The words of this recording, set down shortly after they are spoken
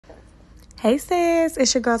Hey sis,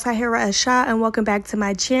 it's your girl Tahirah Ahshah and welcome back to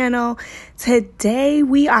my channel. Today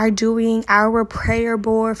we are doing our prayer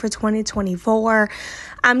board for 2024.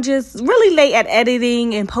 I'm just really late at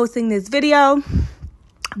editing and posting this video,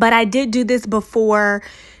 but I did do this before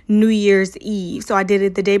New Year's Eve. So I did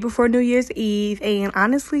it the day before New Year's Eve, and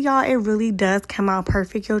honestly, y'all, it really does come out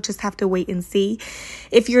perfect. You'll just have to wait and see.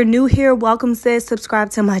 If you're new here, welcome sis, subscribe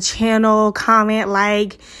to my channel, comment,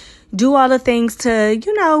 like, do all the things to,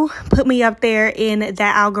 put me up there in that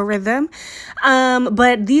algorithm.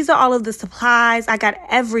 But these are all of the supplies. I got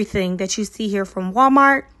everything that you see here from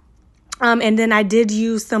Walmart. And then I did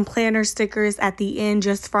use some planner stickers at the end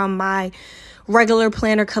just from my regular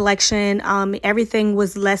planner collection. Everything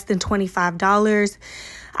was less than $25.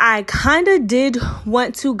 I kind of did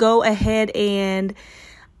want to go ahead and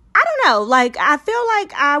I feel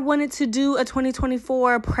like I wanted to do a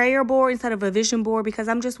 2024 prayer board instead of a vision board because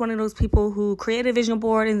I'm just one of those people who create a vision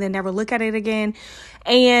board and then never look at it again.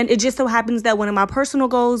 And it just so happens that one of my personal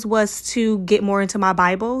goals was to get more into my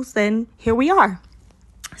Bibles, and here we are.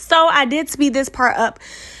 So I did speed this part up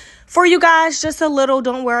for you guys just a little.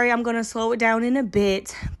 Don't worry, I'm going to slow it down in a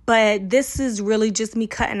bit. But this is really just me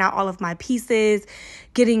cutting out all of my pieces,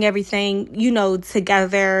 getting everything,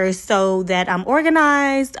 together so that I'm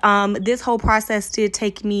organized. This whole process did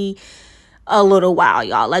take me a little while,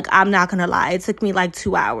 y'all. Like, I'm not going to lie. It took me like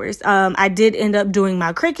 2 hours. I did end up doing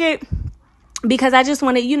my Cricut because I just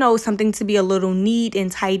wanted, something to be a little neat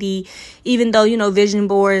and tidy. Even though, vision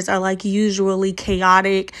boards are like usually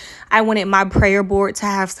chaotic, I wanted my prayer board to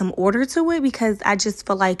have some order to it because I just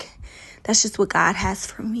feel like that's just what God has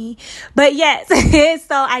for me. But yes,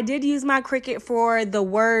 so I did use my Cricut for the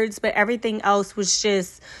words, but everything else was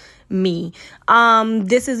just me.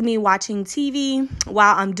 This is me watching TV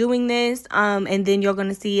while I'm doing this. And then you're going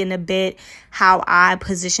to see in a bit how I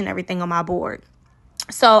position everything on my board.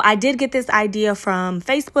 So I did get this idea from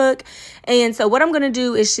Facebook. And so what I'm going to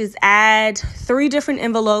do is just add 3 different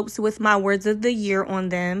envelopes with my words of the year on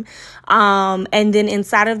them. And then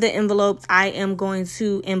inside of the envelopes, I am going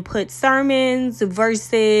to input sermons,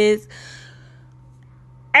 verses,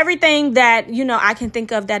 everything that, I can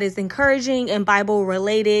think of that is encouraging and Bible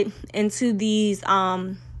related into these,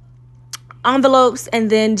 envelopes. And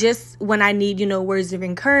then just when I need, words of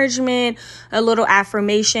encouragement, a little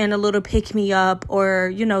affirmation, a little pick me up,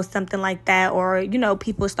 or, something like that. Or,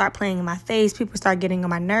 people start playing in my face, people start getting on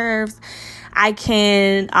my nerves, I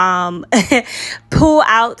can pull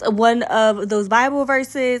out one of those Bible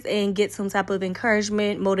verses and get some type of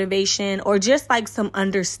encouragement, motivation, or just like some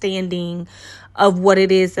understanding of what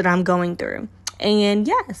it is that I'm going through. And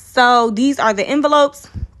yes, so these are the envelopes.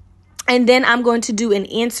 And then I'm going to do an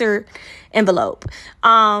answer envelope.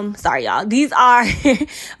 Sorry, y'all. These are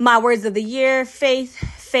my words of the year: faith,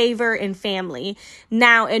 favor, and family.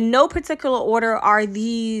 Now, in no particular order are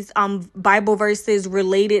these Bible verses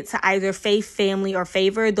related to either faith, family, or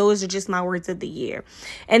favor. Those are just my words of the year.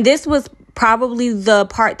 And this was probably the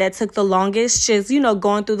part that took the longest, just,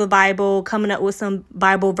 going through the Bible, coming up with some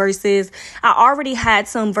Bible verses. I already had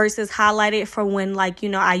some verses highlighted from when,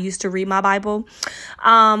 I used to read my Bible.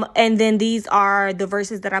 And then these are the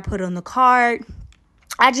verses that I put on the card.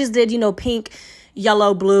 I just did, pink,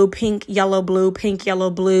 yellow, blue, pink, yellow, blue, pink,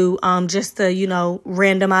 yellow, blue, just to,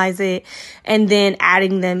 randomize it, and then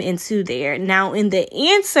adding them into there. Now, in the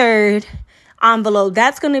answered envelope,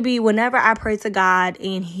 that's going to be whenever I pray to God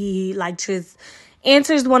and he just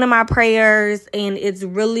answers one of my prayers, and it's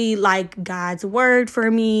really like God's word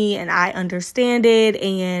for me and I understand it,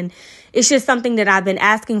 and it's just something that I've been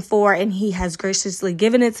asking for and he has graciously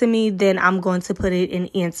given it to me, then I'm going to put it in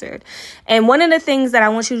answered. And one of the things that I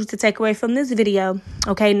want you to take away from this video,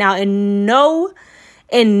 okay, now in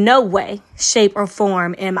no way, shape, or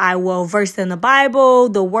form am I well versed in the Bible,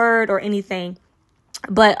 the word, or anything.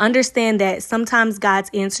 But understand that sometimes God's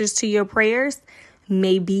answers to your prayers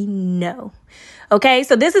may be no. Okay,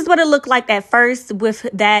 so this is what it looked like at first with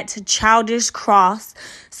that childish cross.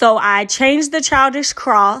 So I changed the childish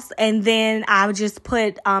cross, and then I just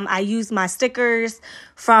put, I used my stickers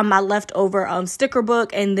from my leftover sticker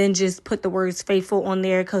book, and then just put the words faithful on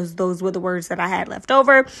there because those were the words that I had left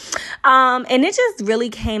over. And it just really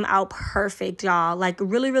came out perfect, y'all.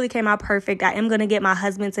 Really, really came out perfect. I am going to get my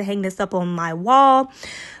husband to hang this up on my wall.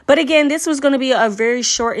 But again, this was going to be a very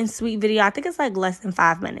short and sweet video. I think it's less than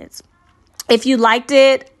 5 minutes. If you liked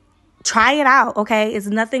it, try it out, okay? It's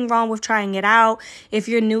nothing wrong with trying it out. If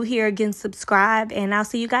you're new here, again, subscribe, and I'll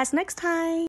see you guys next time.